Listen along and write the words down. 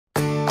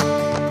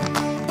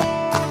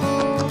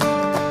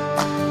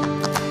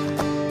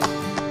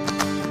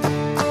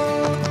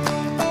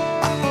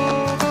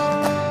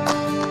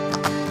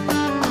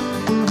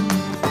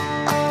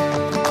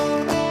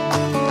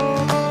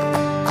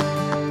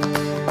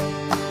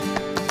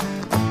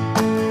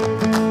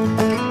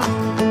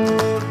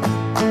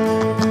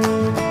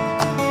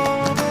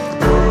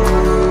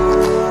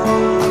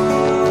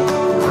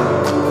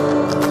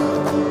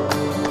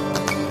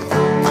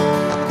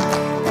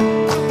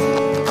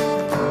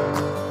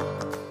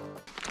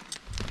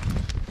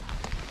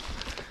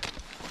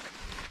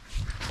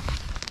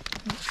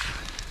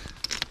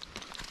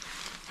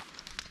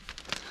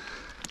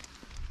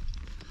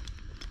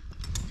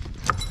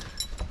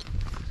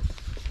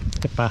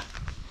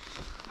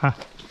Ha.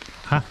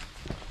 Ha.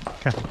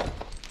 Okay.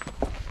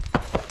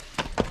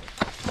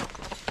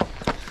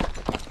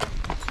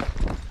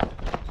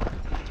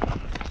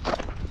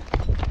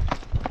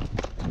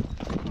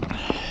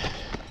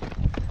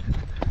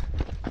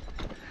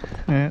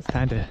 Yeah, it's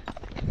time to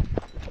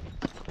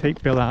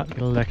take Bill out, get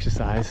a little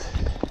exercise.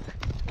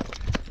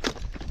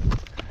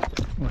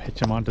 We'll hitch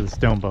him onto the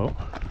stone boat.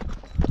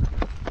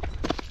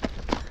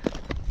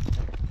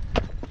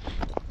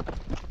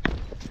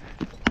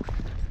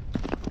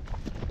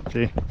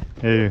 See?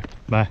 Hey,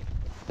 bye.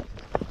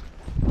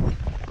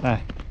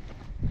 Bye.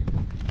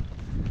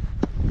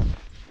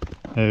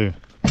 Oh.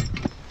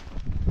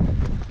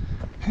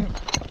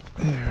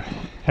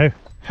 Ho,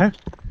 ho,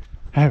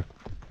 ho.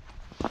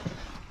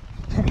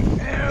 Ho,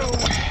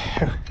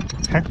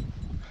 ho,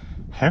 ho,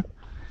 ho,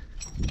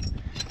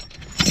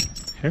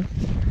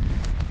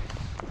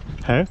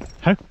 ho,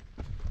 ho,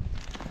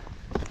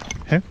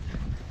 ho,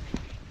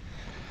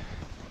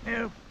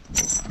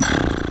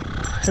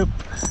 hoop,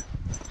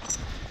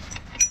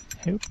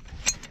 hoop,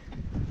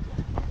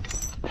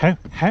 ho,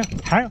 ho,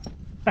 ho,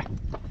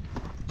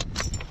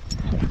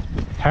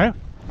 ho,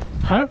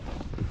 ho.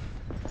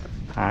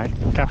 Hi,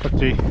 capital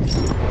G.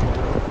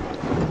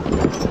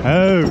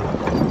 Oh,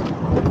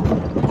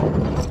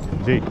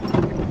 G.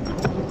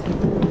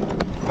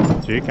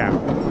 G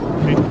count.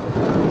 G.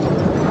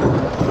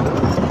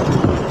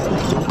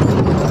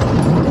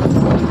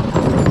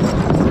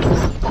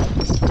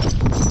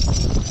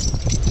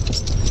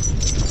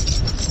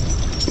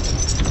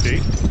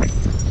 G.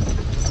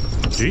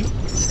 G.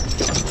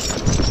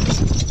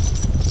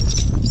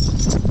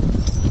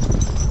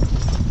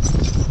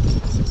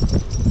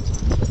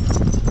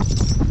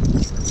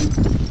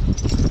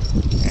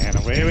 And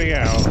away we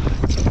go.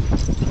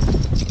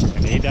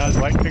 And he does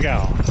like to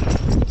go.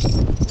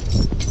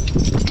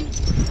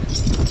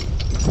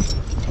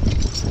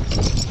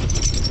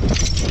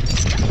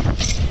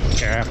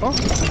 Careful.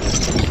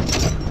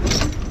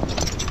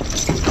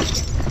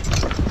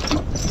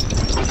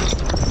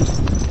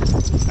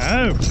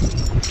 Oh.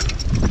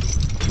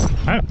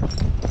 Oh.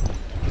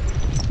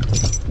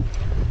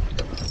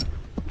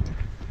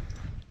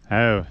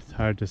 Oh, it's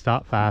hard to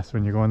stop fast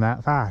when you're going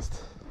that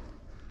fast.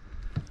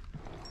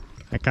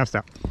 I can't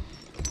stop.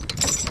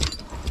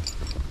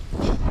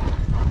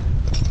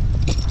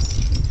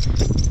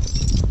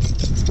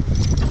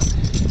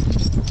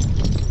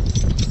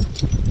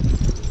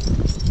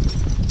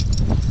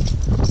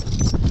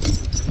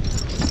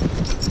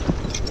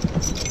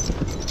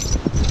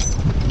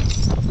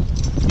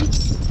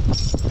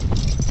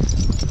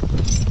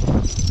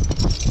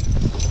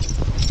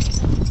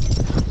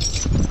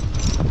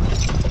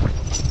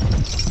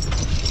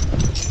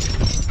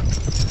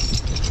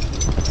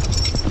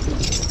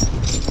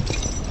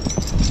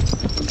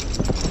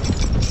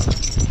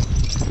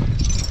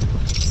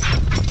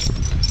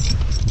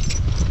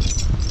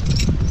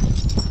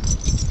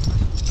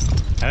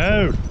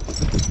 Oh!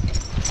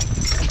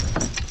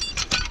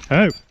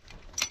 Oh!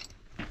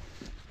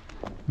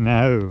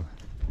 No!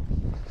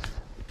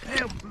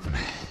 Help!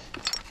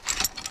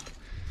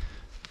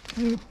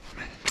 Help!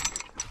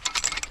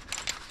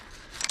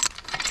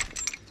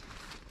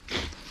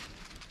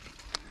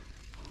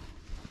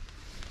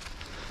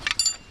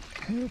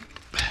 Help!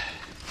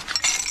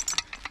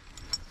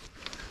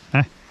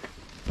 Huh?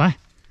 Bye!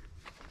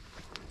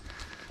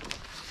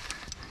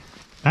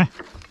 Bye!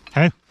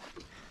 Hello!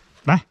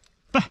 Bye!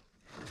 Bye!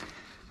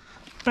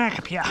 Back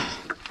up here.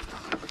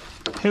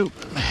 Help.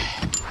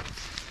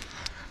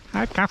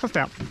 I can't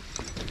stop.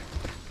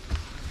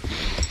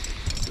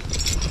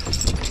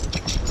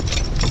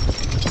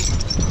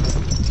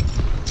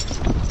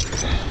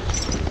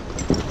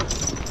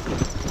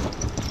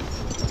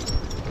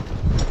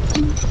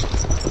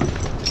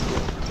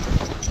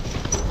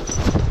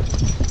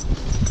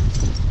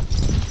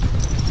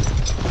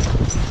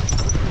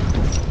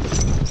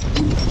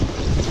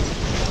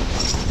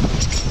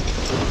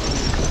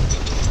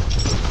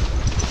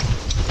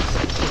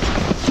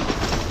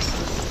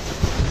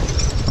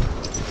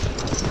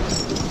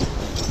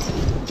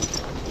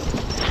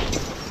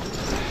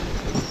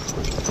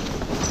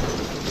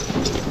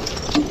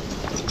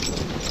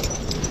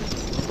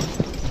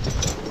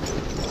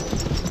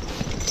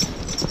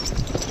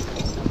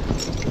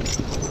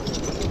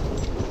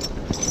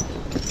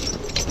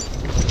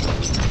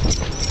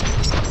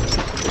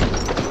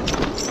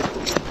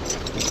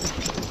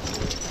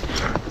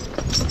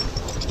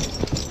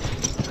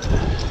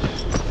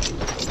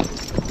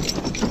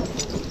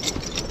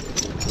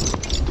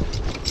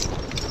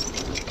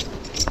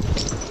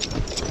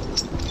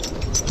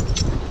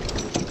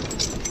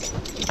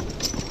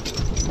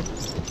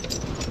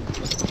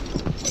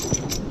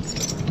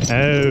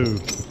 Oh,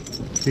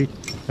 see,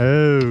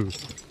 oh,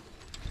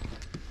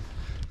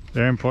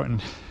 very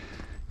important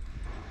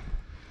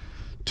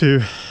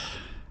to,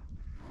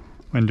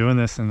 when doing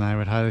this, and I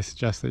would highly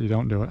suggest that you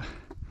don't do it.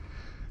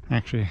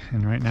 Actually,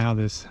 and right now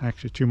there's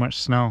actually too much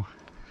snow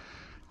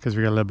because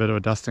we got a little bit of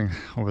a dusting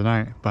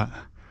overnight, but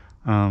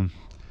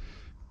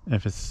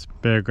If it's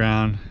bare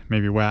ground,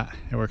 maybe wet,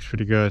 it works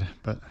pretty good.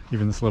 But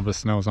even this little bit of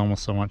snow is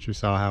almost so much. You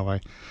saw how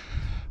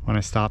when I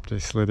stopped, I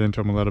slid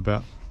into them a little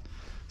bit.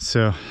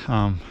 So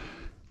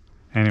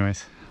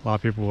anyways, a lot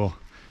of people will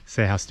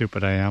say how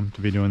stupid I am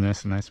to be doing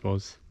this, and I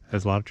suppose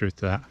there's a lot of truth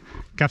to that.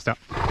 Cap stop.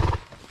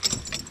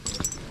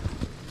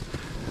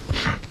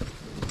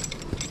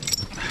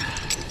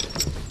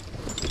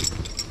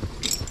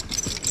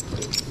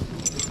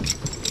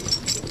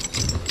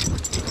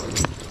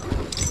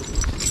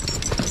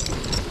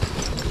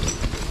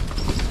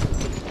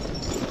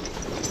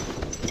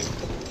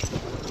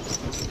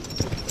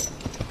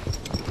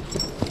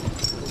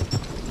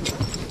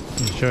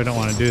 You sure don't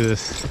want to do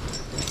this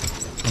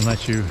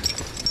unless you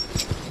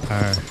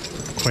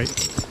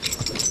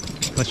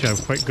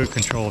have quite good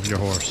control of your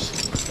horse.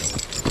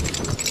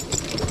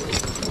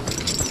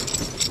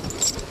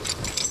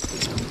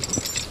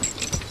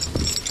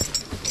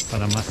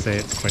 But I must say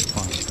it's quite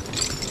fun.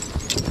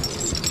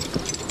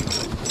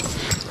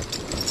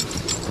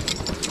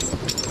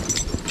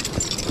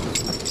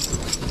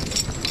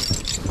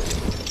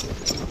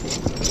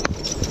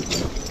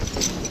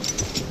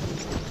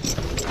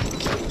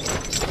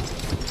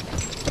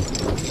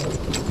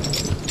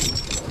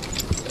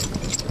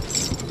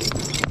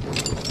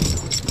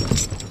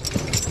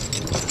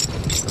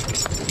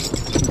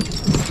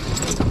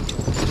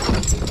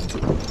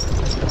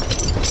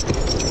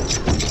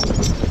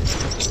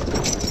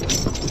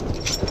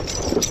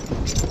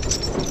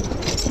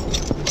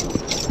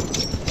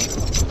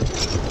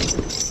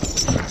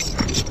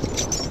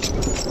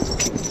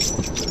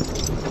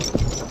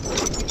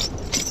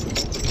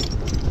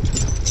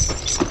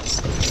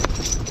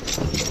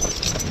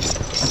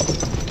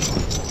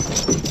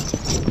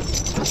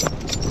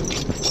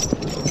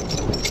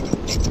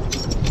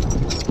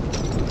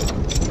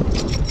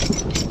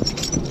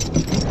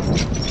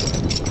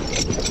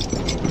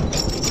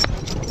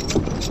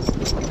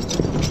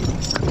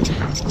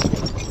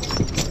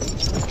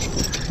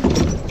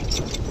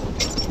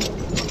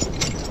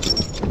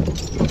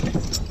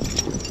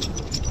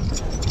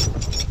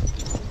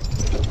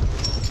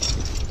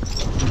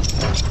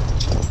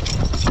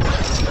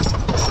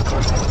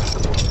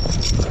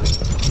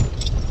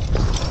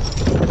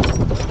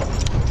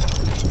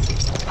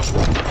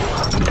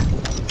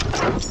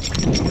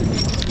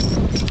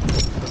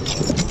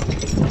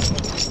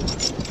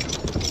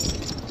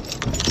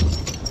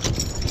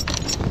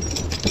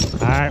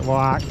 Alright,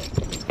 walk.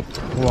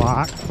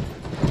 Walk.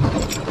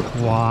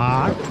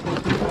 Walk.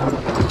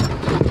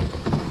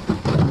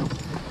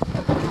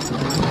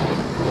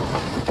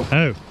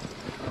 Oh.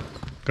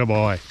 Good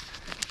boy.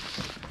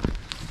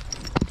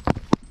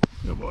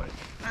 Good boy.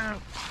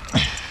 Ow.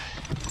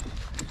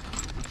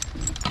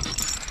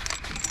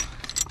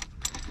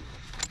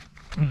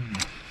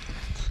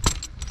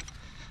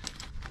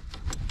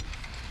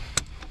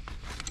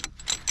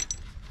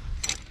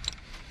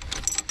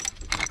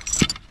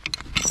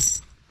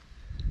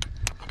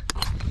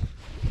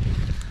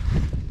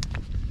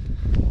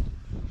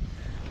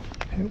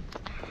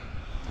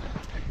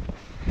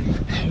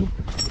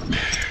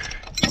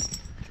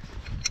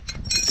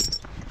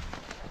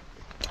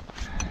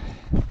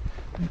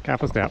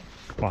 Couple step.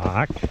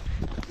 Walk.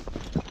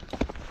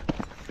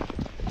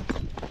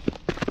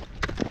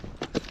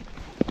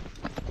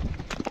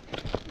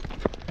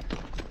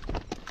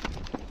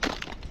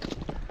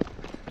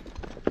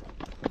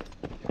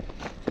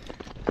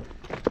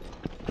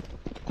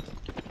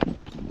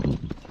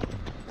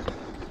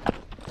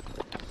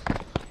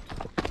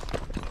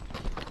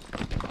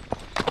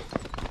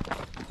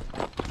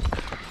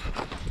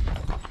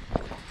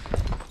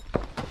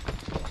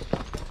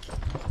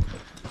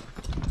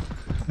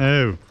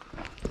 Oh.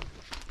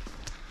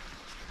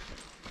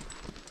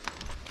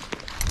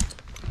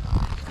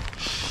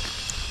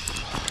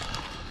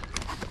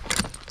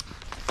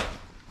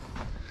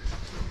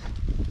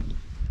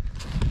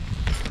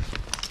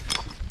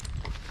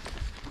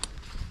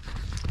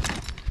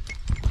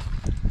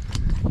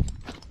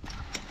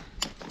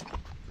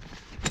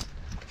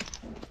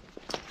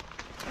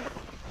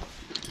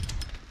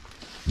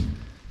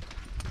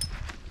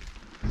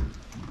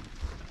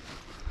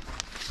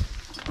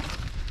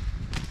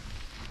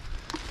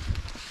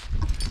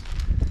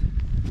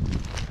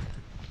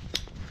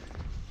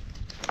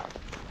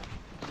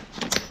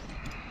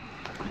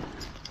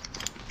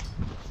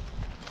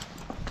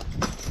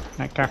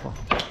 Right, careful.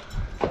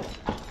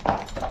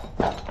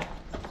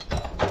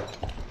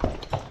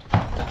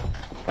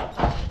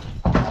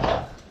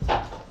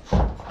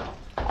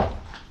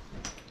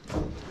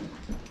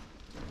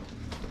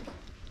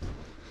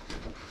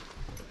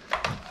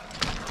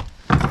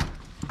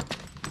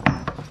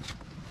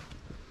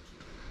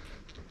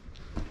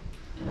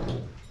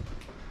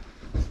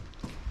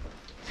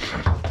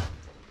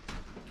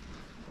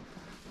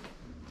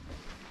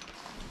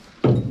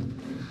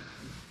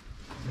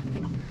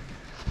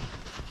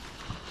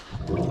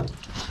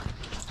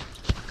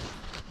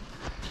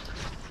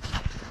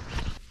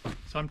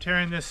 So I'm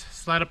tearing this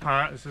sled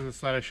apart. This is the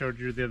sled I showed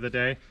you the other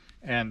day,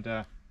 and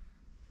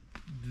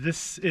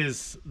this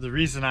is the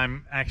reason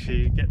I'm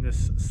actually getting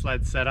this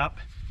sled set up.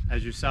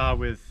 as you saw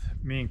with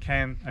me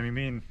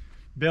and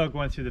Bill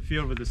going through the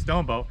field with the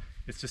stone boat,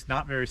 it's just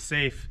not very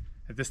safe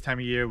at this time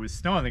of year with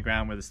snow on the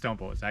ground with a stone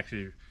boat. It's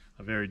actually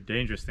a very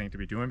dangerous thing to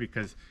be doing,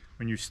 because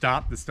when you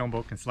stop, the stone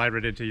boat can slide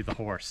right into the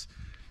horse.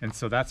 And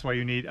so that's why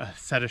you need a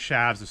set of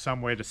shafts or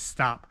some way to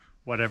stop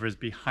whatever is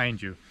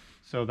behind you.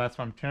 So that's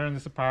why I'm tearing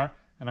this apart,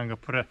 and I'm gonna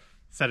put a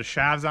set of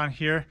shafts on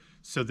here.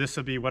 So this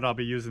will be what I'll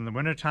be using in the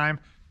wintertime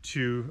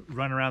to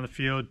run around the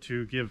field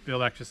to give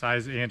Bill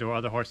exercise and or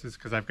other horses,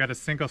 because I've got a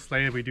single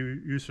sleigh we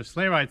do use for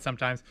sleigh rides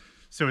sometimes.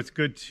 So it's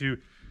good to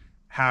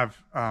have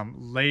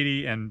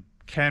Lady and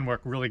Ken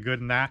work really good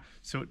in that.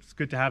 So it's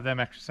good to have them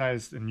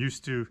exercised and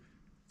used to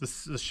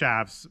the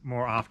shafts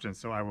more often.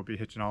 So I will be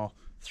hitching all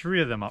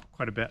 3 of them up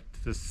quite a bit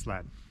to this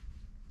sled.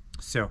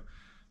 So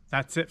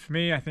that's it for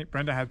me. I think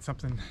Brenda had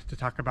something to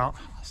talk about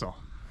also.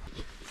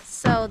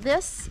 So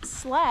this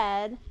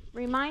sled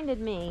reminded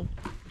me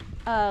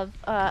of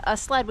a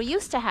sled we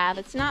used to have.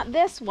 It's not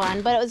this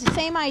one, but it was the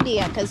same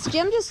idea, because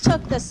Jim just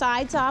took the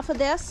sides off of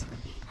this,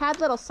 had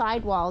little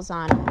sidewalls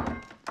on it,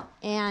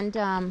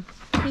 and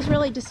he's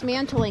really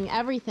dismantling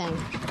everything.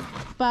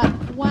 But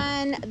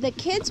when the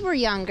kids were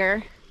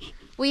younger,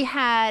 we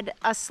had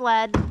a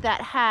sled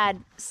that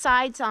had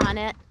sides on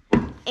it,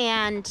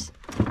 and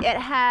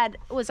it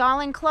was all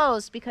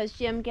enclosed because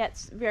Jim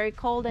gets very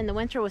cold in the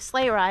winter with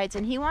sleigh rides,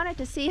 and he wanted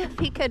to see if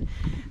he could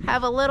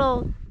have a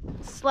little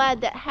sled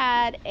that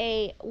had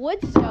a wood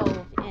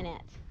stove in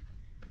it.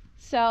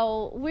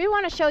 So we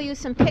want to show you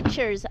some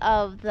pictures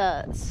of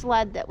the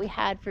sled that we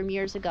had from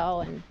years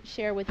ago and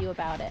share with you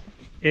about it.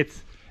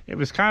 It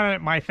was kind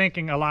of my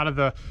thinking. A lot of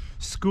the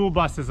school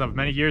buses of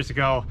many years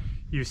ago,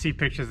 you see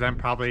pictures of them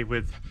probably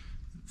with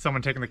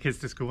someone taking the kids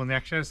to school and they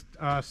actually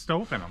have a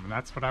stove in them, and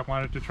that's what I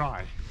wanted to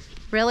try.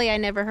 Really? I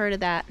never heard of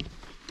that.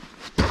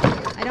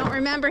 I don't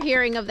remember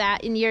hearing of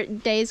that in your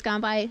days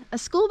gone by. A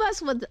school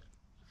bus with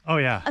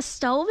a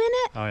stove in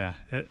it? Oh yeah,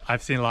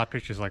 I've seen a lot of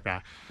pictures like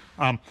that.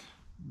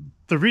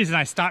 The reason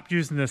I stopped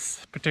using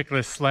this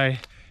particular sleigh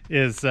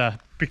is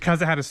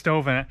because it had a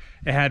stove in it.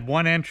 It had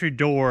one entry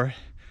door,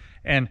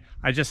 and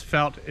I just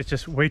felt it's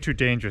just way too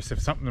dangerous. If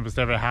something was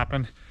ever to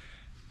happen,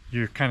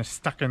 you're kind of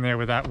stuck in there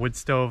with that wood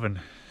stove, and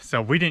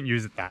so we didn't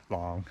use it that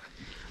long.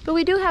 But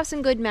we do have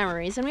some good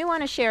memories, and we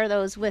want to share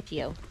those with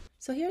you.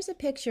 So here's a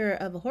picture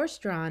of a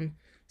horse-drawn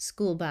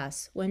school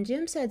bus. When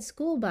Jim said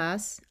school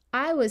bus,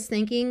 I was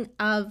thinking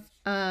of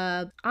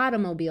an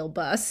automobile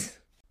bus.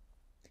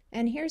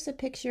 And here's a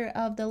picture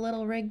of the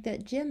little rig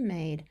that Jim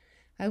made.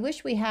 I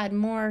wish we had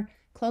more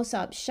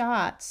close-up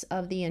shots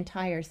of the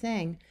entire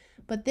thing.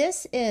 But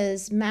this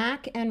is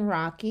Mac and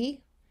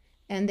Rocky,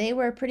 and they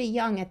were pretty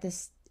young at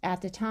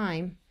the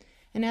time.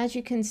 And as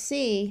you can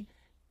see,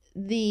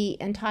 the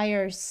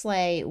entire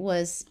sleigh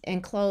was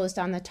enclosed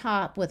on the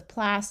top with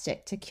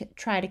plastic to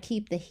try to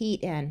keep the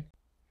heat in.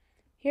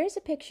 Here's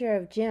a picture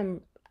of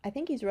Jim. I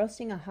think he's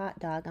roasting a hot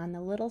dog on the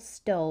little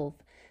stove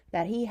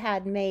that he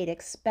had made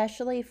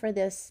especially for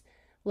this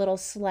little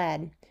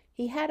sled.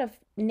 He had a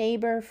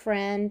neighbor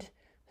friend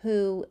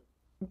who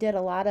did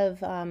a lot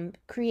of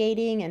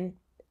creating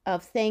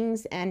of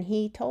things, and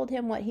he told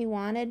him what he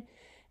wanted,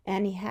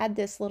 and he had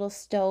this little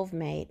stove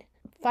made.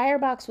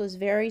 Firebox was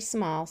very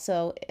small,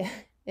 so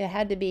it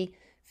had to be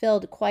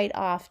filled quite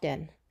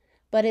often,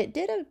 but it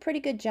did a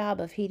pretty good job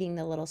of heating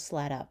the little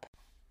sled up.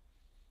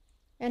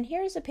 And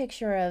here's a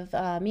picture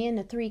of me and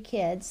the 3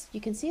 kids.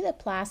 You can see the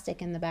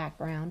plastic in the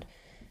background.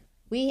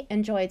 We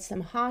enjoyed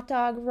some hot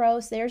dog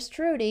roast. There's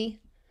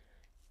Trudy,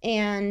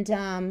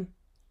 and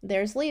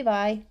there's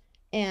Levi,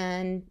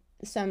 and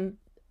some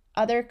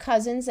other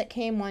cousins that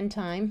came one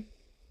time.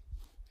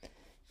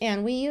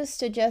 And we used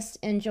to just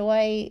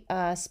enjoy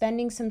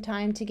spending some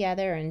time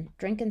together and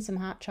drinking some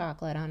hot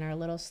chocolate on our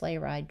little sleigh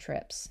ride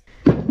trips.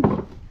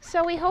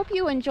 So we hope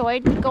you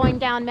enjoyed going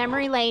down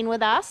memory lane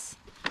with us.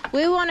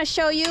 We want to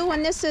show you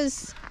when this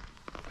is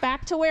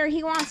back to where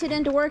he wants it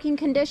into working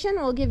condition.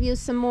 We'll give you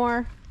some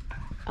more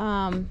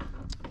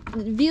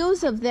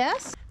views of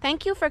this.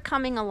 Thank you for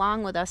coming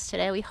along with us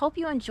today. We hope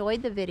you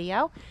enjoyed the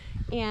video.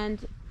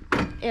 And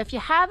if you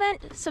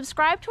haven't,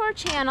 subscribe to our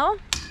channel,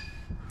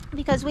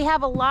 because we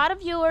have a lot of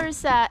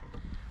viewers that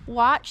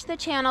watch the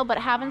channel but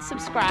haven't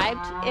subscribed.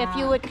 If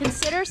you would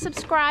consider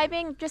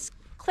subscribing, just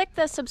click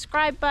the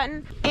subscribe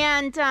button,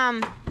 and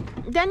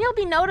then you'll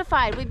be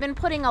notified. We've been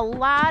putting a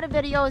lot of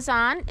videos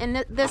on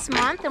in this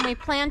month, and we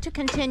plan to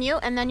continue,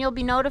 and then you'll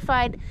be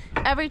notified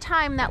every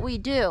time that we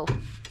do.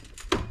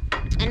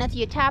 And if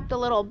you tap the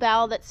little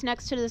bell that's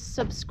next to the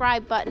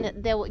subscribe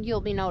button,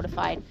 you'll be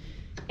notified.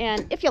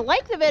 And if you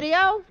like the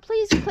video,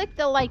 please click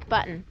the like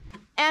button.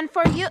 And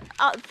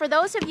for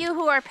those of you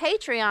who are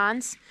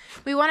Patreons,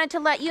 we wanted to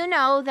let you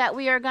know that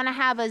we are going to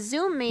have a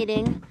Zoom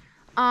meeting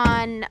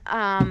on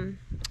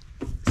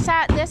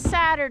this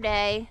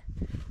Saturday,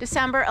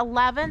 December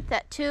 11th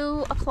at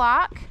 2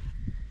 o'clock.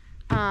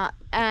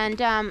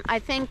 And I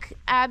think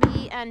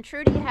Abby and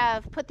Trudy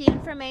have put the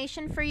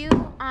information for you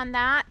on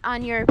that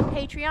on your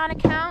Patreon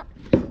account.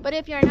 But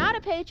if you're not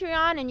a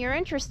Patreon and you're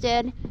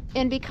interested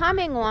in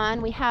becoming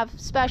one, we have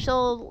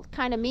special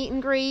kind of meet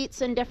and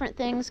greets and different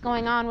things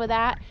going on with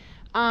that.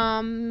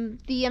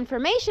 The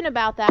information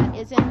about that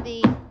is in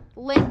the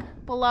link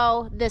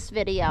below this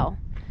video.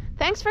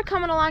 Thanks for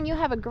coming along. You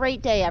have a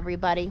great day,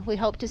 everybody. We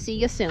hope to see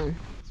you soon.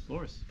 It's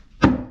floors.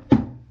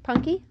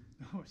 Punky?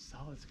 Oh,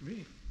 solid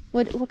screen.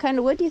 What kind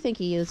of wood do you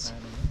think you used?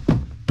 I don't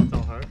know. It's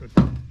all hardwood.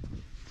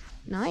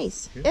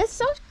 Nice. Good.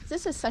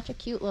 This is such a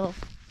cute little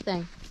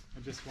thing. I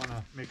just want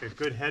to make a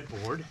good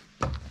headboard,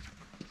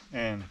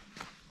 and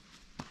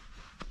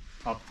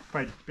I'll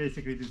probably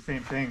basically do the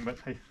same thing, but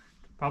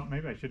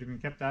maybe I should have even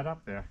kept that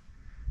up there.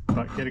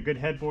 But get a good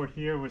headboard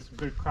here with some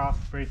good cross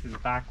braces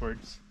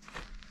backwards,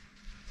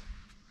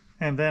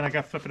 and then I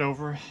got to flip it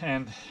over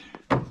and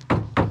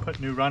put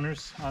new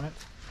runners on it,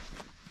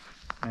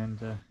 and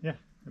yeah,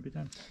 it'll be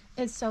done.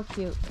 It's so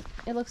cute.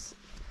 It looks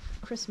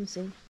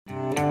Christmassy.